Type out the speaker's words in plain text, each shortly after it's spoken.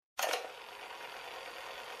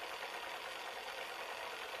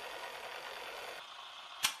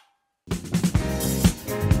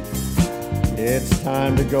It's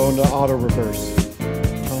time to go into auto reverse.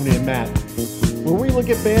 Tony and Matt, where we look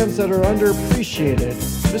at bands that are underappreciated,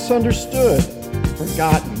 misunderstood,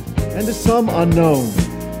 forgotten, and to some unknown.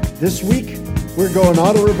 This week, we're going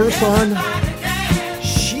auto reverse on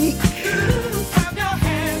Chic.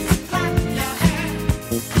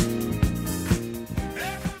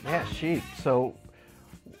 Yeah, Chic. So,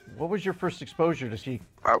 what was your first exposure to Chic?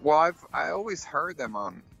 Well, I always heard them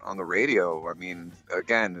on the radio. I mean,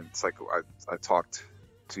 again, it's like I talked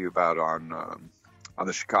to you about on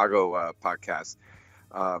the Chicago podcast.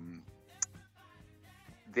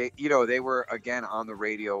 They were again on the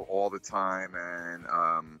radio all the time,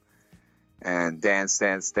 and Dance,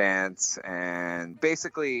 and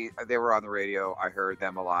basically they were on the radio. I heard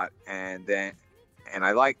them a lot, and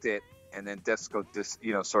I liked it, and then disco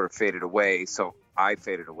sort of faded away. So I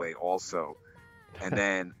faded away also. And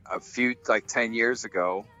then 10 years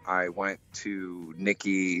ago, I went to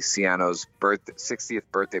Nicky Siano's 60th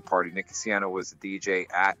birthday party. Nicky Siano was the DJ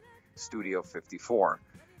at Studio 54.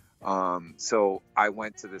 So I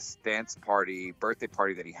went to this birthday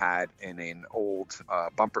party that he had in an old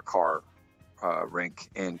bumper car rink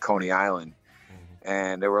in Coney Island.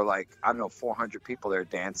 And there were 400 people there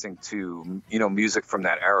dancing to, music from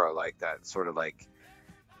that era, like that sort of like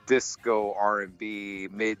disco, R&B,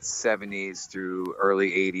 mid 70s through early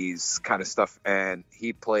 80s kind of stuff. And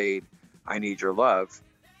he played I Need Your Love.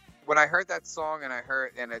 When I heard that song and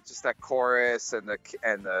it's just that chorus and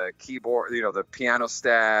the keyboard, the piano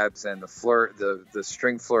stabs and the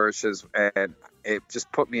string flourishes, and it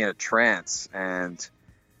just put me in a trance, and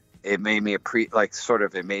it made me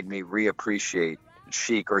reappreciate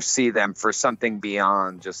Chic, or see them for something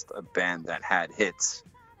beyond just a band that had hits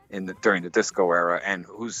during the disco era, and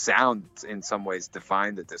whose sound in some ways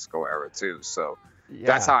defined the disco era too. So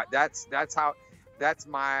yeah. That's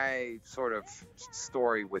my sort of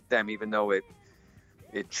story with them, even though it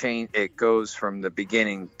changed. It goes from the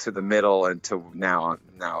beginning to the middle and to now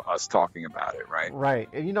us talking about it, right? Right.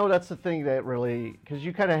 And that's the thing that really, because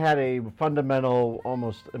you kind of had a fundamental,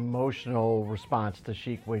 almost emotional response to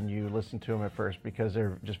Chic when you listened to them at first, because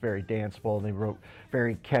they're just very danceable and they wrote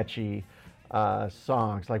very catchy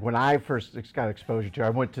songs. Like when I first got exposure to it, I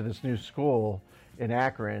went to this new school in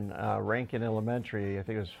Akron, Rankin Elementary. I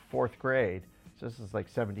think it was 4th grade. So this is like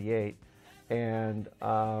 78. And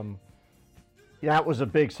that was a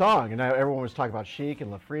big song. And everyone was talking about Chic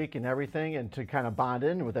and LaFreak and everything. And to kind of bond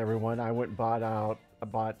in with everyone, I went and bought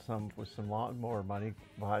some, with some more money,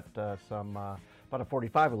 bought a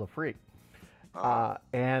 45 of LaFreak.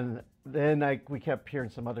 And then we kept hearing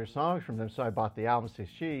some other songs from them. So I bought the album, Say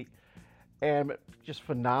Chic. And just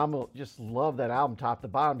phenomenal, just love that album top to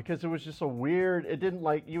bottom, because it was just it didn't,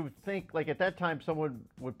 like, you would think, like at that time someone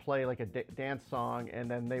would play like a dance song and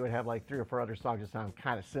then they would have like 3 or 4 other songs that sound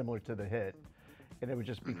kind of similar to the hit. And it would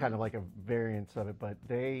just be kind of like a variance of it. But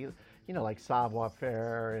they, like Savoir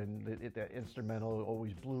Faire and the instrumental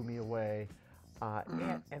always blew me away.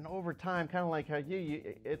 And over time, kind of like how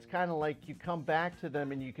it's kind of like you come back to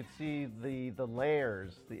them and you can see the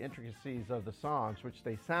layers, the intricacies of the songs, which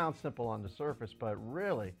they sound simple on the surface, but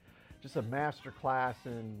really just a master class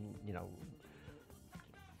in,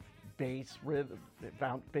 bass rhythm,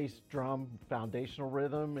 bass drum, foundational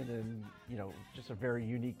rhythm, and then, just a very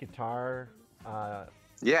unique guitar.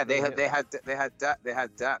 They had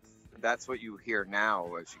depth. That's what you hear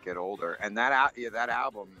now as you get older. And that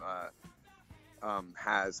album,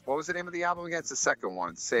 has, what was the name of the album again? It's the second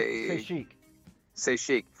one. Say Chic. Say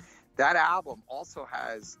Chic. That album also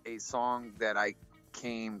has a song that I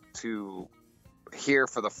came to hear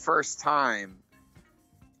for the first time,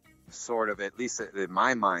 sort of, at least in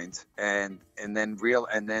my mind, and then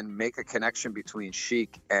make a connection between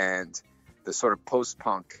Chic and the sort of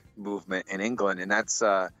post-punk movement in England, and that's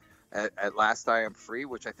At Last I Am Free,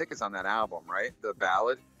 which I think is on that album, right? The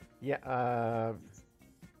ballad. Yeah.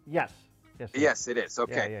 Yes. Yes, it is.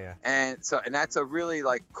 Okay. Yeah. And that's a really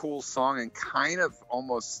cool song, and kind of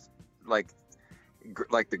almost like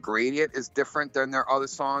the gradient is different than their other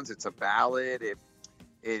songs. It's a ballad. It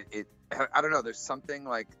I don't know. There's something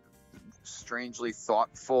strangely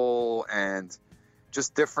thoughtful and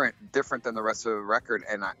just different than the rest of the record.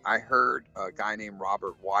 And I heard a guy named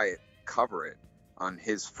Robert Wyatt cover it on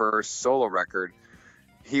his first solo record.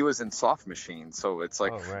 He was in Soft Machine, so it's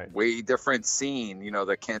way different scene,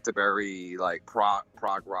 the Canterbury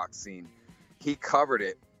prog rock scene. He covered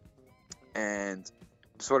it, and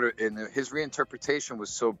sort of his reinterpretation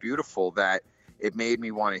was so beautiful that it made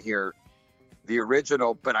me want to hear the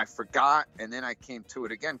original, but I forgot, and then I came to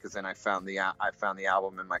it again because then I found the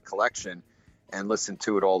album in my collection and listened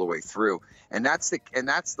to it all the way through. And that's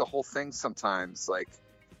the whole thing sometimes,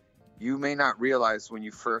 you may not realize when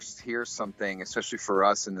you first hear something, especially for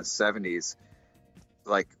us in the 70s,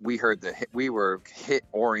 like we heard we were hit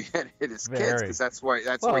oriented as kids, because that's where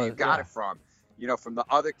you got it from. You know, from the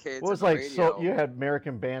other kids. Well, it was like radio. So you had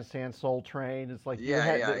American Bandstand, Soul Train. It's like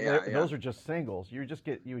those are just singles. You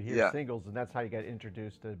would hear singles, and that's how you got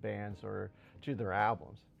introduced to bands or to their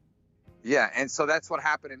albums. Yeah, and so that's what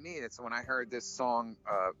happened to me. It's when I heard this song,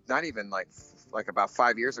 not even like about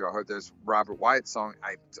 5 years ago, I heard this Robert Wyatt song.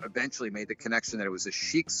 I eventually made the connection that it was a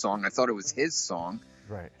Chic song. I thought it was his song.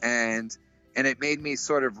 Right. And it made me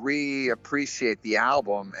sort of reappreciate the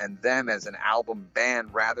album and them as an album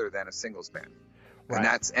band rather than a singles band.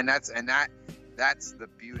 Right. And that's the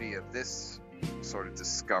beauty of this sort of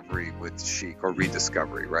discovery with Chic, or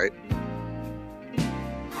rediscovery, right?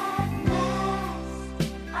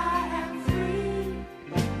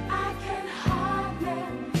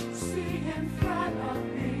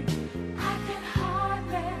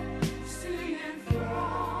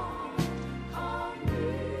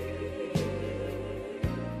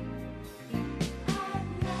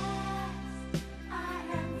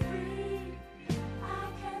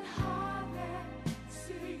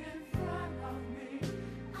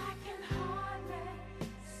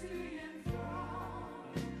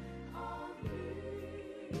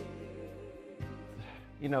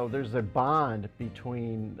 You know, there's a bond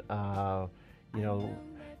between, you know,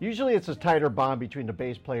 usually it's a tighter bond between the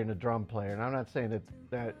bass player and the drum player. And I'm not saying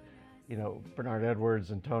that, you know, Bernard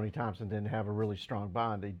Edwards and Tony Thompson didn't have a really strong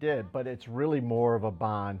bond. They did, but it's really more of a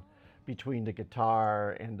bond between the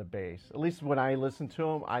guitar and the bass. At least when I listen to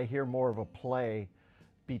them, I hear more of a play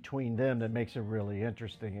between them that makes it really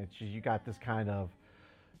interesting. It's just, you got this kind of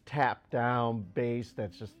tap down bass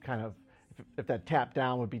that's just kind of, if that tap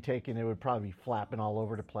down would be taken, it would probably be flapping all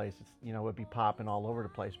over the place. It's, you know, it would be popping all over the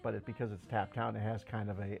place. But because it's tapped down, it has kind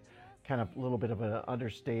of a little bit of an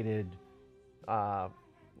understated. It's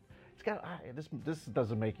got this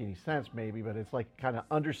doesn't make any sense maybe, but it's like kind of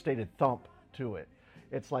understated thump to it.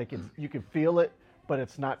 It's like you can feel it, but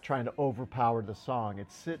it's not trying to overpower the song.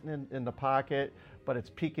 It's sitting in the pocket, but it's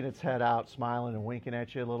peeking its head out, smiling and winking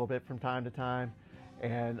at you a little bit from time to time.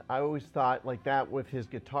 And I always thought like that with his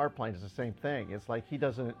guitar playing is the same thing. It's like he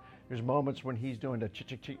doesn't. There's moments when he's doing the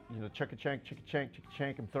chicka-chank,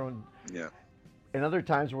 chicka-chank, and throwing. Yeah. And other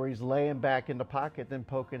times where he's laying back in the pocket, then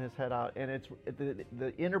poking his head out. And it's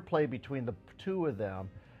the interplay between the two of them,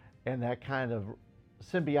 and that kind of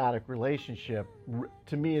symbiotic relationship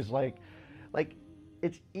to me is like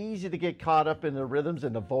it's easy to get caught up in the rhythms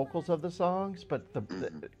and the vocals of the songs, but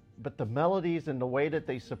the melodies and the way that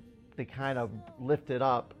they kind of lift it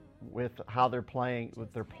up with how they're playing,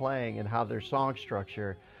 and how their song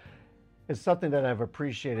structure is something that I've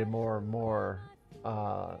appreciated more and more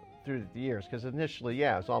through the years. Because initially,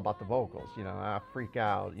 it's all about the vocals. You know, I freak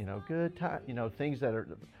out. You know, good time. You know, things that are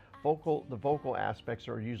the vocal aspects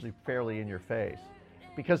are usually fairly in your face,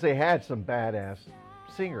 because they had some badass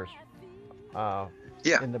singers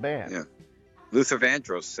in the band. Yeah, Luther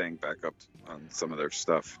Vandross sang backup on some of their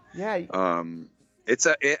stuff. Yeah.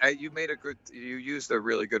 You used a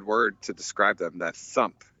really good word to describe them, that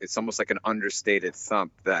thump. It's almost like an understated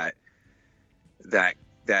thump that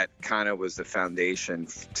kind of was the foundation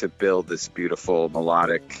to build this beautiful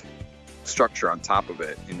melodic structure on top of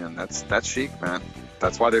it. You know, and that's Chic, man.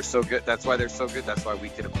 That's why they're so good. That's why we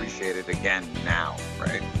can appreciate it again now,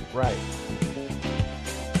 right? Right.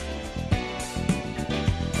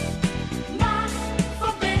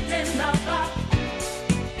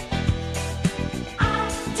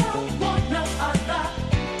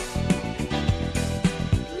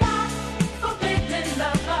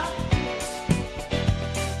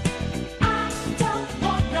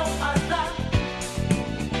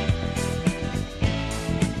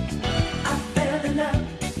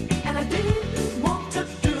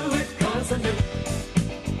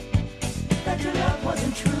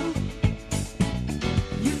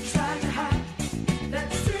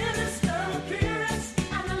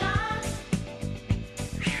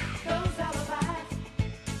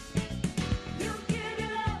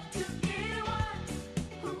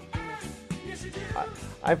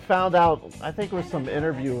 I found out, I think it was some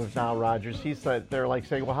interview with Nile Rodgers, he said, they're like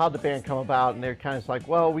saying, well, how'd the band come about? And they're kind of like,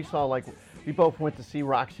 well, we both went to see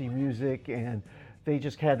Roxy Music, and they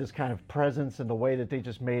just had this kind of presence in the way that they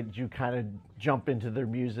just made you kind of jump into their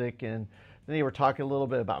music. And then they were talking a little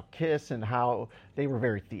bit about Kiss and how they were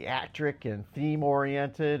very theatric and theme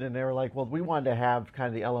oriented. And they were like, well, we wanted to have kind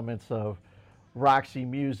of the elements of Roxy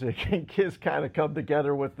Music and Kiss kind of come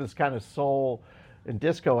together with this kind of soul and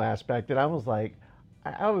disco aspect. And I was like,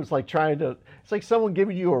 I was like trying to. It's like someone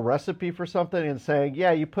giving you a recipe for something and saying,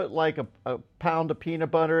 "Yeah, you put like a pound of peanut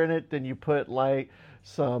butter in it, then you put like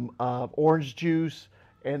some orange juice,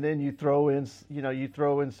 and then you throw in, you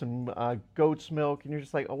throw in some goat's milk," and you're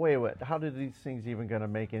just like, "Oh wait, what? How did these things even gonna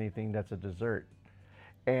make anything that's a dessert?"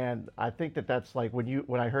 And I think that that's like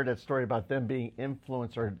when I heard that story about them being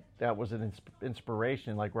influenced or that was an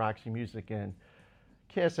inspiration, like Roxy Music and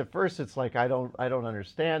Kiss. At first, it's like I don't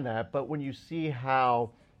understand that, but when you see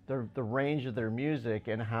how the range of their music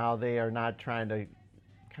and how they are not trying to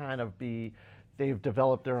kind of be, they've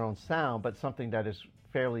developed their own sound, but something that is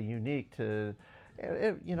fairly unique to,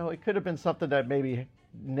 it could have been something that maybe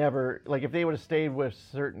never, like if they would have stayed with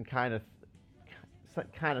certain kind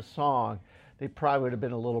of song, they probably would have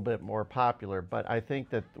been a little bit more popular. But I think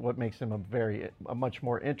that what makes them a much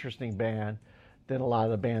more interesting band than a lot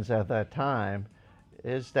of the bands at that time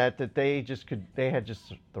is that they had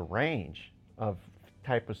just the range of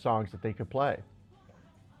type of songs that they could play.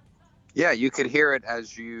 Yeah, you could hear it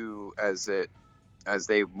as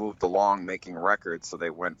they moved along making records. So they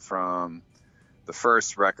went from the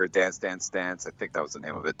first record, Dance Dance Dance, I think that was the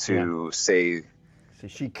name of it, to C'est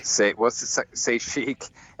chic. Say Chic,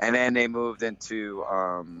 and then they moved into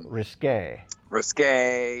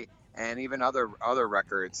Risque, and even other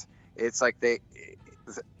records. It's like they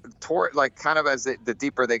toward, like, kind of as the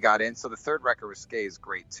deeper they got in. So the third record, Risque, is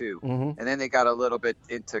great too. Mm-hmm. And then they got a little bit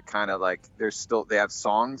into kind of like they have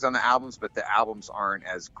songs on the albums, but the albums aren't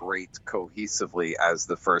as great cohesively as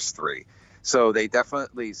the first three. So they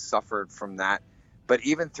definitely suffered from that. But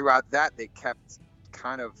even throughout that, they kept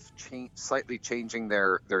kind of slightly changing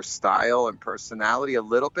their style and personality a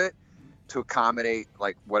little bit to accommodate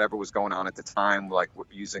like whatever was going on at the time, like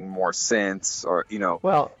using more synths or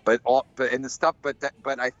Well, but in the stuff, but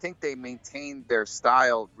I think they maintained their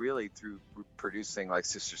style really through producing like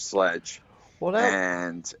Sister Sledge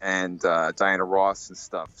and Diana Ross and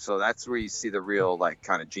stuff. So that's where you see the real like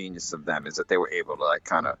kind of genius of them, is that they were able to like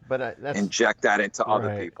kind of inject that into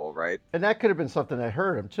other people, right? And that could have been something that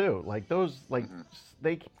hurt them too. Like those, like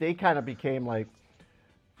they kind of became like,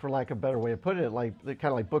 for lack of a better way of putting it, like they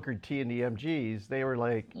kind of like Booker T and the MGs. They were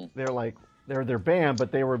their band,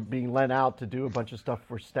 but they were being lent out to do a bunch of stuff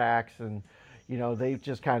for Stax, and they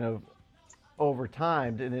just kind of over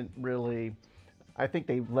time didn't really. I think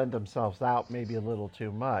they lend themselves out maybe a little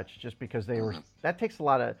too much, just because they were. That takes a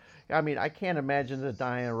lot of. I mean, I can't imagine the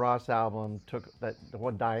Diana Ross album the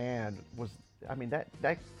one Diane was. I mean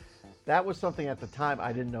that was something at the time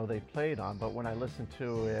I didn't know they played on, but when I listened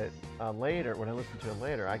to it later,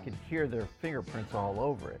 I could hear their fingerprints all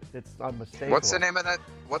over it. It's unmistakable. What's the name of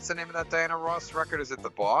that Diana Ross record? Is it The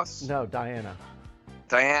Boss? No, Diana.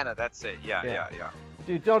 Diana, that's it. Yeah.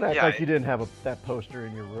 Dude, don't act like you didn't have that poster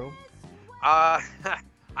in your room. I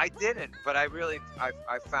didn't, but I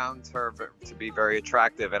found her to be very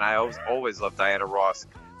attractive, and I always loved Diana Ross.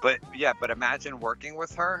 But imagine working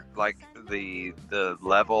with her, like the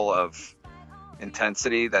level of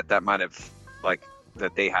intensity that might have, like,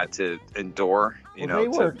 that they had to endure,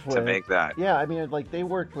 to make that. Yeah, I mean, like they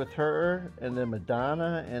worked with her, and then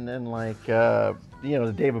Madonna, and then like the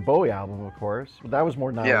David Bowie album, of course. That was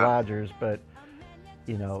more Nile Rodgers, but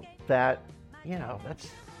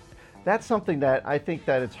that's something that I think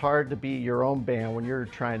that it's hard to be your own band when you're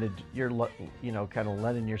trying to kind of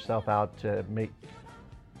letting yourself out to make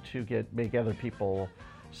other people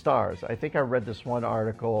stars. I think I read this one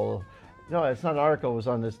article. No, it's not an article. It was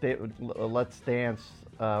on this Let's Dance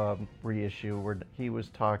reissue where he was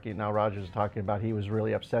talking. Now Rogers was talking about he was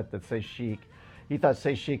really upset that he thought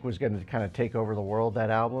Say Chic was going to kind of take over the world, that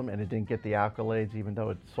album, and it didn't get the accolades, even though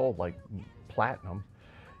it sold like platinum.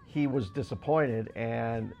 He was disappointed,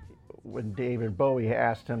 and when David Bowie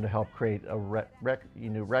asked him to help create a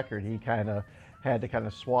new record, he kind of had to kind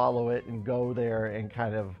of swallow it and go there and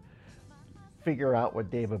kind of figure out what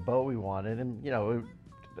David Bowie wanted. And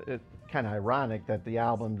it's kind of ironic that the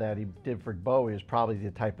album that he did for Bowie is probably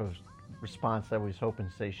the type of response that we was hoping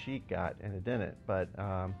Say Chic got, and it didn't. But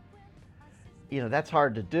that's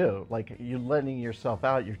hard to do. Like, you're letting yourself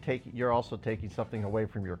out. You're also taking something away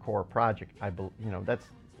from your core project. That's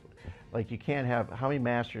like, you can't have. How many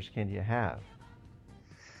masters can you have?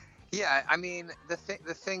 Yeah, I mean, the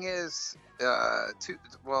thing is,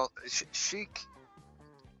 Chic,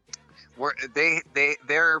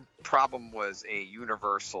 their problem was a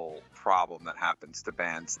universal problem that happens to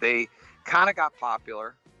bands. They kind of got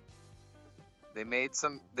popular. They made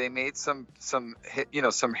some hit,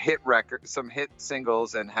 some hit records, some hit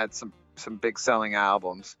singles, and had some big selling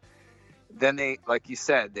albums. Then they, like you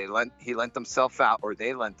said, they lent themselves out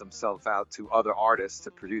to other artists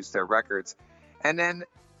to produce their records, and then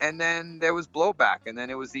and then there was blowback, and then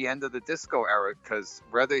it was the end of the disco era, because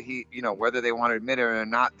whether they want to admit it or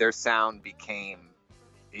not, their sound became,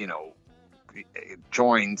 you know,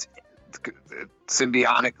 joined,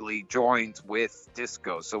 symbiotically joined with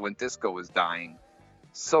disco. So when disco was dying,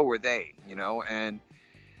 so were they, and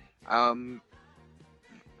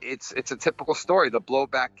it's a typical story. The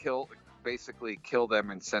blowback basically killed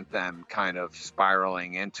them and sent them kind of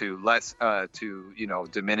spiraling into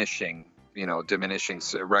diminishing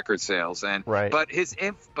record sales. And Right. but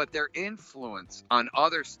their influence on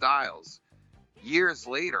other styles years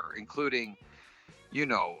later, including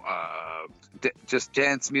just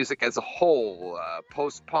dance music as a whole,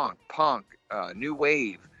 post-punk, punk, new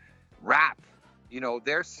wave, rap,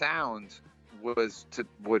 their sound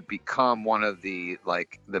would become one of the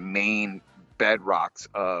main bedrocks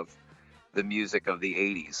of the music of the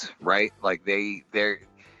 80s, right? Like their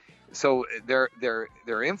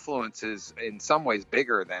influence is in some ways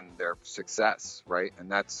bigger than their success, right? And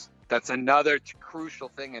that's another crucial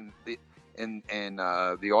thing in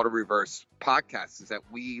the Auto Reverse podcast, is that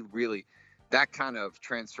we really, that kind of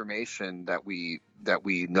transformation that we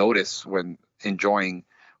notice when enjoying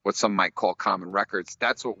what some might call common records,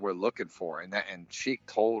 that's what we're looking for, and Chic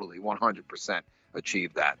totally 100%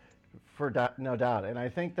 achieved that. No doubt. And I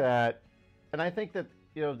think that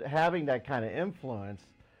having that kind of influence,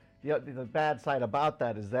 the bad side about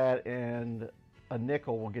that is that, and a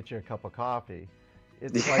nickel will get you a cup of coffee.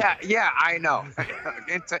 It's I know.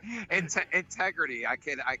 Integrity. I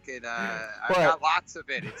got lots of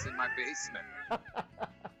it. It's in my basement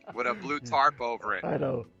with a blue tarp over it. I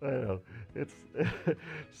know. It's,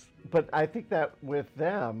 but I think that with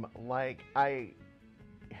them, having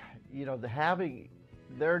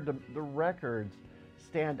the records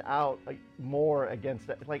stand out more against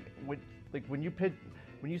that. When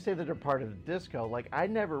you say that they're part of the disco, I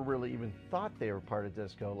never really even thought they were part of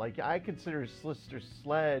disco. I consider Sister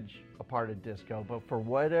Sledge a part of disco, but for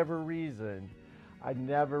whatever reason, I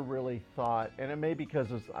never really thought, and it may be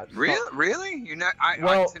because of really. To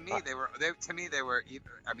me they were.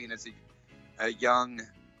 I mean, as a young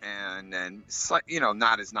and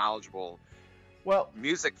not as knowledgeable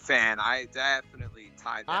music fan, I definitely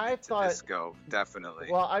tied them to disco.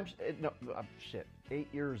 Definitely. Well, I'm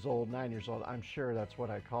 8 years old, 9 years old. I'm sure that's what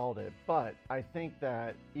I called it. But I think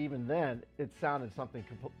that even then, it sounded something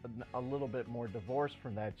a little bit more divorced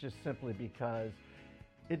from that, just simply because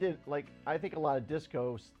it did. I think a lot of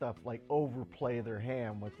disco stuff overplay their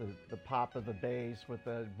hand with the pop of the bass, with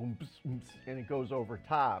the boom, boom, and it goes over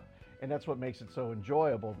top. And that's what makes it so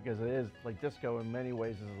enjoyable, because it is disco in many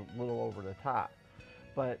ways is a little over the top.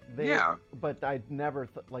 But but I never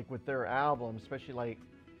with their album, especially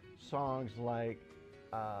songs I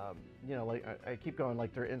keep going,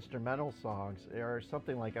 their instrumental songs or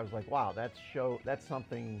something, I was wow, that's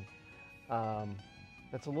something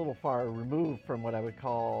that's a little far removed from what I would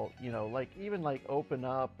call, even Open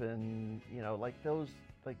Up, and those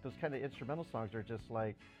kind of instrumental songs are just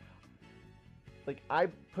I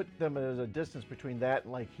put them as a distance between that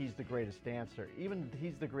and He's the Greatest Dancer. Even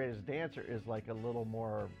He's the Greatest Dancer is a little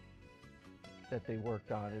more that they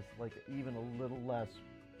worked on, is even a little less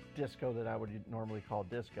disco that I would normally call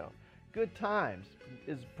disco. Good Times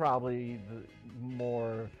is probably the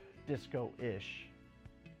more disco-ish.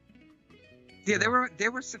 Yeah, they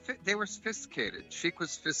were sophisticated. Chic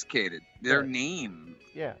was sophisticated. Their name.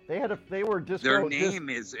 Yeah, they were disco. Their name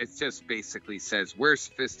it just basically says we're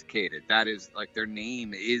sophisticated. That is their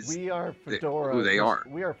name is. We are Fedora. Who they are.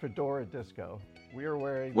 We are Fedora Disco. We are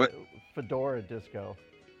wearing Fedora Disco.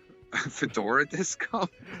 Fedora Disco.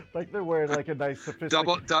 They're wearing a nice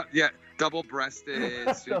sophisticated.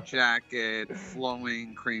 Double-breasted suit jacket,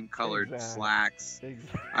 flowing cream-colored slacks.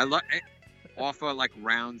 Exactly. I love. Off a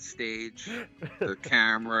round stage, the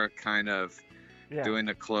camera kind of doing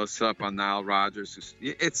a close-up on Nile Rodgers.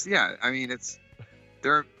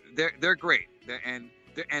 They're great, and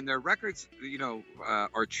their records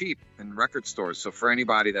are cheap in record stores. So for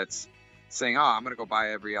anybody that's saying, oh, I'm gonna go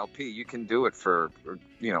buy every LP, you can do it for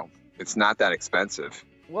it's not that expensive.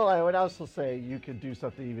 Well, I would also say you could do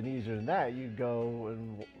something even easier than that. You go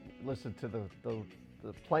and listen to the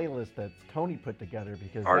playlist that Tony put together,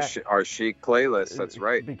 because our Chic playlist. That's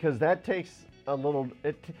right. Because that takes a little.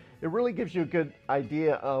 It really gives you a good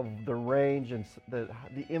idea of the range and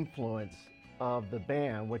the influence of the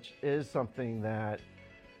band, which is something that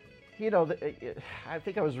I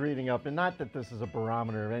think I was reading up, and not that this is a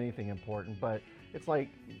barometer of anything important, but it's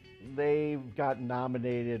they got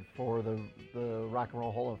nominated for the Rock and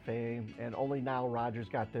Roll Hall of Fame, and only Nile Rodgers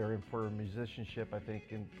got there for musicianship, I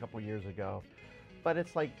think, a couple years ago. but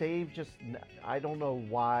it's like they've just, I don't know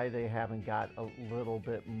why they haven't got a little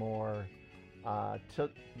bit more,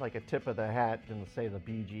 like a tip of the hat than, say, the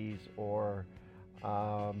Bee Gees or,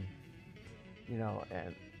 um,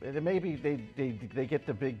 and maybe they get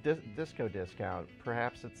the big disco discount.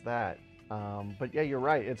 Perhaps it's that. But yeah, you're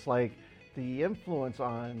right. It's like the influence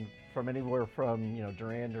on from anywhere from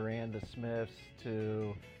Duran Duran, the Smiths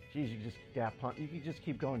to, geez, you just Daft Punk. You could just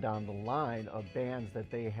keep going down the line of bands that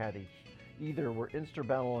they had either were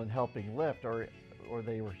instrumental in helping lift or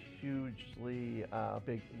they were hugely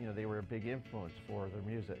big. They were a big influence for their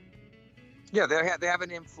music. Yeah, they have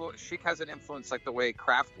an influence. Chic has an influence like the way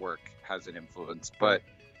Kraftwerk has an influence, but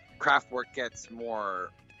Kraftwerk gets more.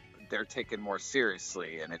 They're taken more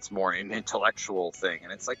seriously, and it's more an intellectual thing.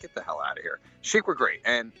 And it's like, get the hell out of here. Chic were great,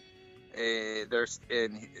 and a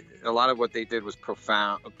lot of what they did was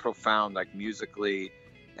profound, like musically,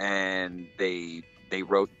 and they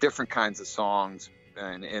wrote different kinds of songs,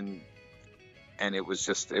 and it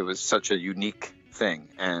was such a unique thing,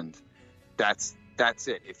 and that's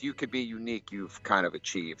it. If you could be unique, you've kind of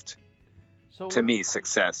achieved, to me,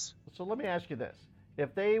 success. So let me ask you this: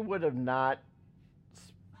 if they would have not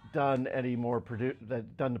done any more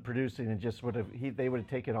done the producing and just they would have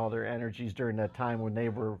taken all their energies during that time when they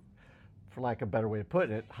were, for lack of a better way of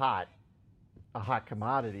putting it, a hot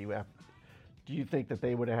commodity, do you think that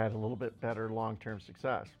they would have had a little bit better long-term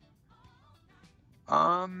success?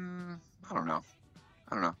 I don't know.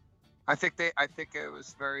 I think it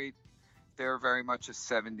was they were very much a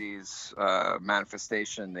 70s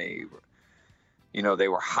manifestation. They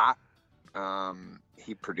were hot.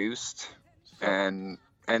 He produced, and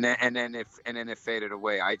then it faded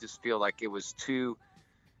away. I just feel like it was too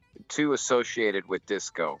associated with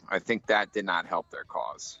disco. I think that did not help their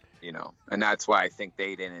cause, and that's why I think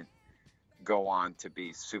they didn't go on to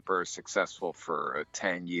be super successful for a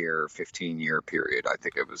 10-year, 15-year period. I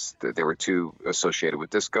think it was they were too associated with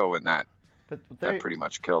disco, and that pretty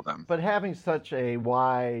much killed them. But having such a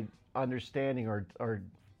wide understanding or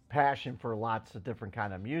passion for lots of different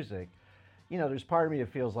kind of music, there's part of me that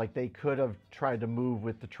feels like they could have tried to move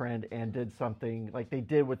with the trend and did something like they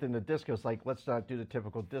did within the disco. It's like, let's not do the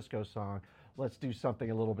typical disco song. Let's do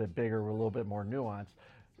something a little bit bigger, a little bit more nuanced.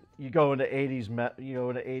 You go into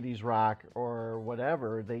 80s rock or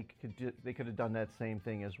whatever, they could have done that same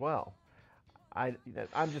thing as well. I'm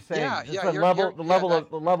just saying,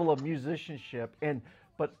 the level of musicianship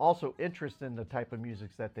but also interest in the type of music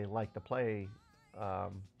that they like to play.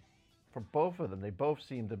 For both of them, they both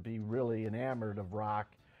seem to be really enamored of rock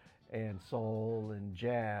and soul and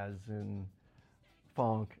jazz and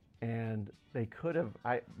funk, and they could have.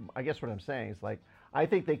 I guess what I'm saying is, like, I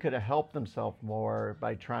think they could have helped themselves more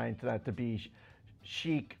by trying not to be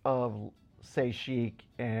chic of, say, Chic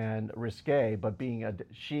and Risque, but being a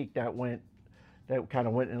Chic that kind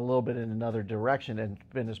of went in a little bit in another direction and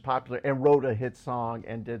been as popular and wrote a hit song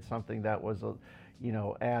and did something that was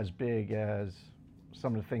as big as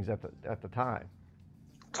some of the things at the time.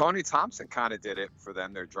 Tony Thompson kind of did it for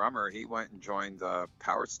them. Their drummer, he went and joined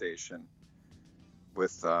Power Station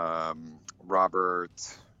with Robert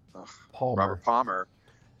Palmer,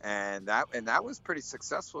 and that was pretty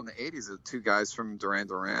successful in the 80s. The two guys from Duran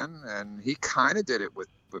Duran, and he kind of did it with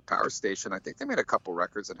Power Station. I think they made a couple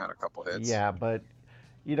records and had a couple hits. Yeah, but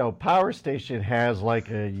Power Station has like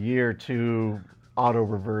a year or two auto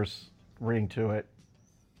reverse ring to it.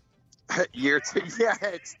 Year two,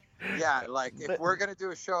 yeah. Like, if we're gonna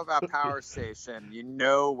do a show about Power Station,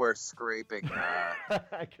 we're scraping,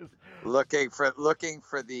 looking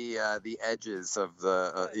for the edges of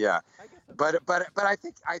the But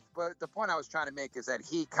the point I was trying to make is that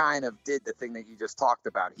he kind of did the thing that you just talked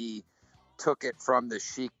about. He took it from the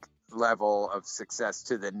Chic level of success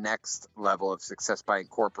to the next level of success by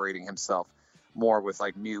incorporating himself more with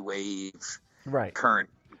like new wave, right, current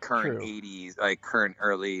 80s, like current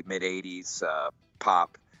early mid 80s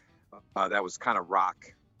pop that was kind of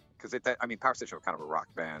rock, because Power Station was kind of a rock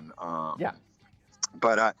band.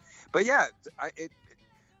 But yeah,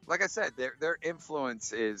 like I said, their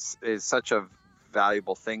influence is such a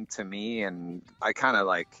valuable thing to me, and I kind of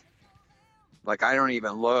like I don't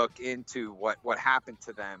even look into what happened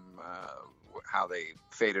to them, how they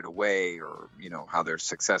faded away, or how their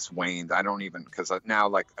success waned. I don't even, because now,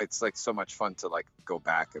 like, it's like so much fun to like go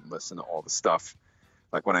back and listen to all the stuff.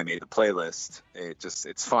 Like when I made the playlist,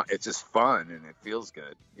 it's fun. It's just fun, and it feels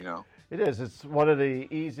good. It is. It's one of the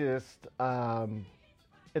easiest.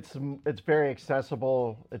 It's very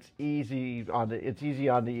accessible. It's easy on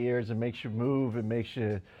the ears. It makes you move. It makes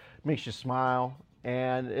you smile,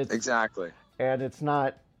 and it's exactly. And it's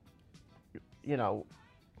not,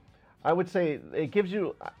 I would say it gives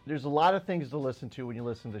you. There's a lot of things to listen to when you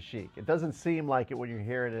listen to Chic. It doesn't seem like it when you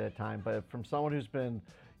hear it at a time, but from someone who's been,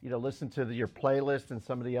 listen to your playlist and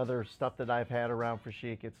some of the other stuff that I've had around for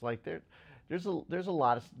Chic, it's like there's a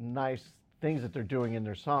lot of nice things that they're doing in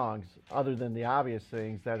their songs, other than the obvious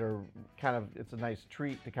things that are kind of. It's a nice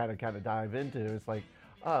treat to kind of dive into. It's like,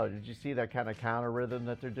 oh, did you see that kind of counter rhythm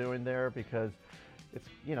that they're doing there? Because it's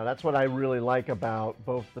that's what I really like about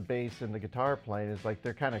both the bass and the guitar playing is like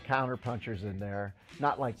they're kind of counter punchers in there.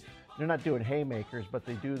 Not like they're not doing haymakers, but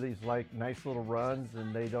they do these like nice little runs,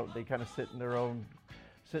 and they kind of sit in their own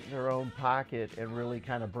pocket and really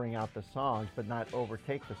kind of bring out the songs, but not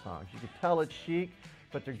overtake the songs. You can tell it's Chic,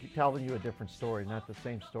 but they're telling you a different story, not the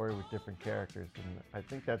same story with different characters. And I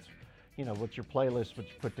think that's what your playlist, what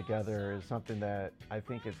you put together, is something that I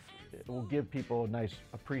think it will give people a nice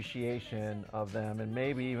appreciation of them, and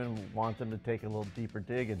maybe even want them to take a little deeper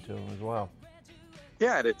dig into them as well.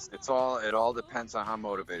 Yeah, it all depends on how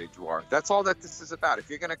motivated you are. That's all that this is about. If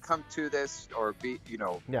you're going to come to this or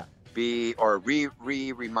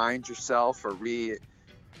remind yourself or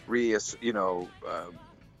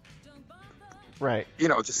right.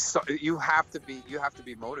 Just you have to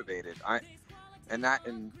be motivated.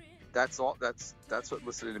 That's what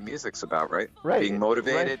listening to music's about, right? Right. Being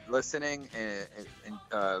motivated, right. Listening,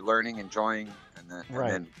 and learning, enjoying,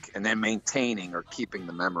 and then maintaining or keeping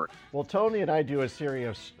the memory. Well, Tony and I do a series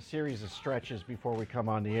of stretches before we come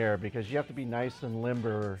on the air, because you have to be nice and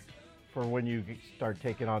limber for when you start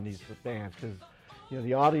taking on these bands, because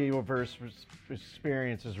the Audioverse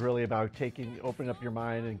experience is really about opening up your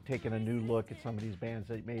mind and taking a new look at some of these bands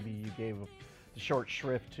that maybe you gave the short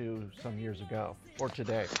shrift to some years ago or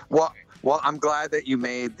today. Well, I'm glad that you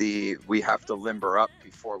made we have to limber up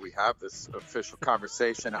before we have this official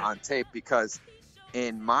conversation on tape, because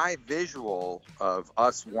in my visual of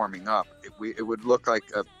us warming up, it would look like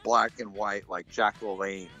a black and white, like Jack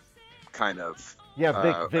LaLanne kind of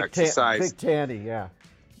exercise. Big Tandy, yeah.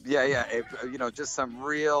 Yeah. Just some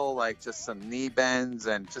real, just some knee bends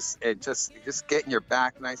and just getting your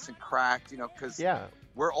back nice and cracked, because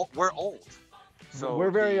we're old. So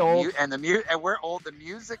we're very old, and we're old. The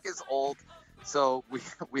music is old, so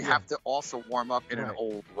we have to also warm up in an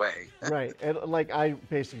old way. Right, and like I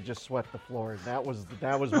basically just swept the floor. That was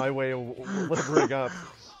my way of limbering up.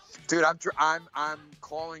 Dude, I'm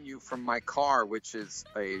calling you from my car, which is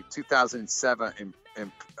a 2007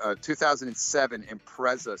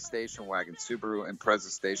 Impreza station wagon, Subaru Impreza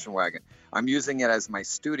station wagon. I'm using it as my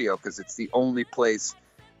studio because it's the only place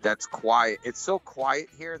that's quiet. It's so quiet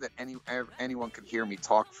here that anyone could hear me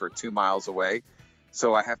talk for 2 miles away.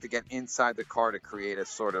 So I have to get inside the car to create a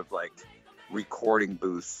sort of like recording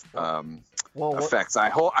booth effects. I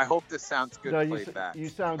hope this sounds good played back. You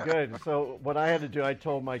sound good. So what I had to do, I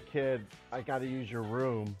told my kid, I got to use your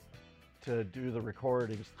room to do the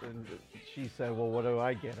recordings, and she said, well, what do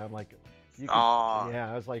I get? I'm like,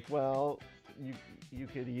 I was like, well, you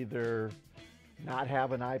could either not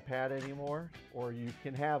have an iPad anymore, or you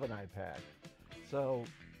can have an iPad. So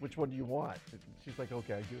which one do you want? She's like,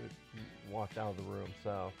 okay, I do it. Walked out of the room.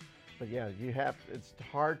 So, but yeah, it's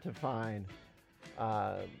hard to find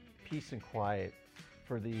peace and quiet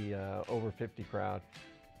for the over 50 crowd.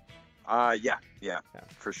 Yeah,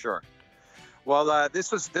 for sure. Well,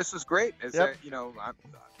 this was great.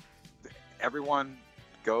 Everyone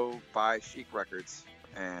go buy Chic records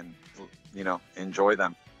and enjoy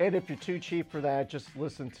them. And if you're too cheap for that, just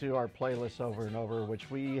listen to our playlist over and over, which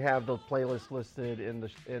we have the playlist listed in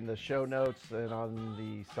the show notes and on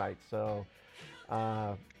the site. So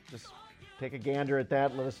just take a gander at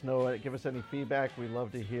that. Let us know. Give us any feedback. We'd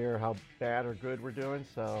love to hear how bad or good we're doing.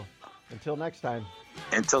 So until next time.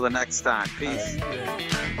 Until the next time. Peace.